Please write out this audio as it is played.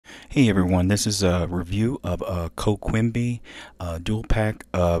Hey everyone, this is a review of a COQUIMBO dual pack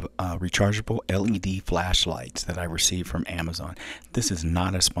of rechargeable LED flashlights that I received from Amazon. This is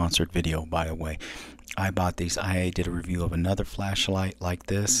not a sponsored video, by the way. I bought these. I did a review of another flashlight like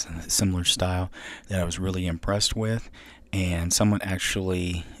this, similar style, that I was really impressed with, and someone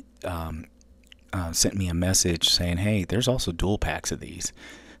actually sent me a message saying, hey, there's also dual packs of these.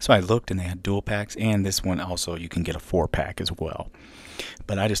 So I looked and they had dual packs, and this one also you can get a 4-pack as well.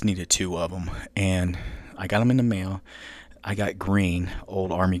 But I just needed 2 of them, and I got them in the mail. I got green,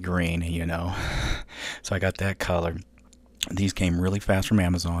 old army green, so I got that color. These came really fast from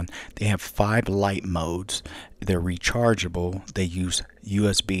Amazon. They have 5 light modes. They're rechargeable. They use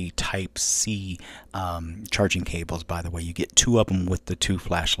USB Type-C charging cables, by the way. You get 2 of them with the 2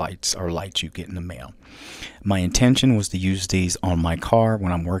 flashlights or lights you get in the mail. My intention was to use these on my car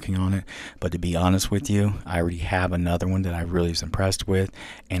when I'm working on it, but to be honest with you, I already have another one that I really was impressed with,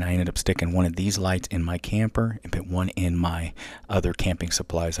 and I ended up sticking one of these lights in my camper and put one in my other camping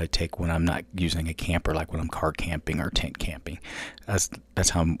supplies I take when I'm not using a camper, like when I'm car camping or tent camping. That's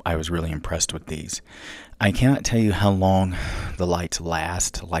how I was really impressed with these. I cannot tell you how long the lights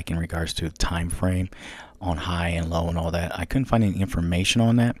last, like in regards to time frame on high and low and all that. I couldn't find any information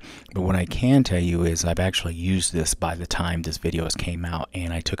on that, but what I can tell you is I've actually used this by the time this video came out,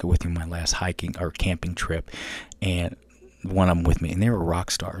 and I took it with me on my last hiking or camping trip, and one of them with me, and they were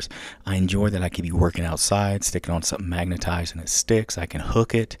rock stars. I enjoy that I could be working outside, sticking on something magnetized and it sticks. I can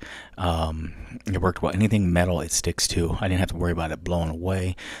hook it. It worked well. Anything metal it sticks to. I didn't have to worry about it blowing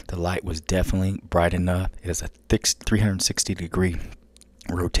away. The light was definitely bright enough. It has a thick 360-degree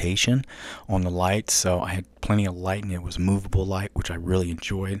rotation on the light, so I had plenty of light, and it was movable light, which I really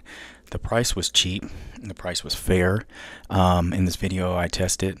enjoyed. The price was cheap, and the price was fair. In this video I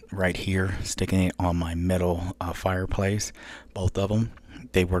tested right here, sticking it on my metal fireplace, both of them.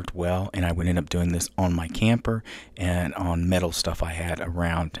 They worked well, and I would end up doing this on my camper and on metal stuff I had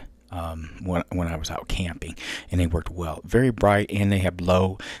around when I was out camping, and they worked well. Very bright, and they have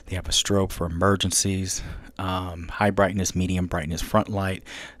a strobe for emergencies, high brightness, medium brightness front light,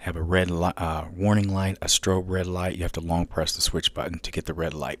 have a red warning light, a strobe red light. You have to long press the switch button to get the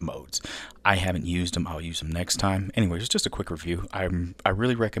red light modes. I haven't used them. I'll use them next time. Anyways, it's just a quick review. I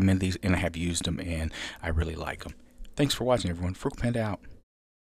really recommend these, and I have used them, and I really like them. Thanks for watching, everyone. Frugal Panda out.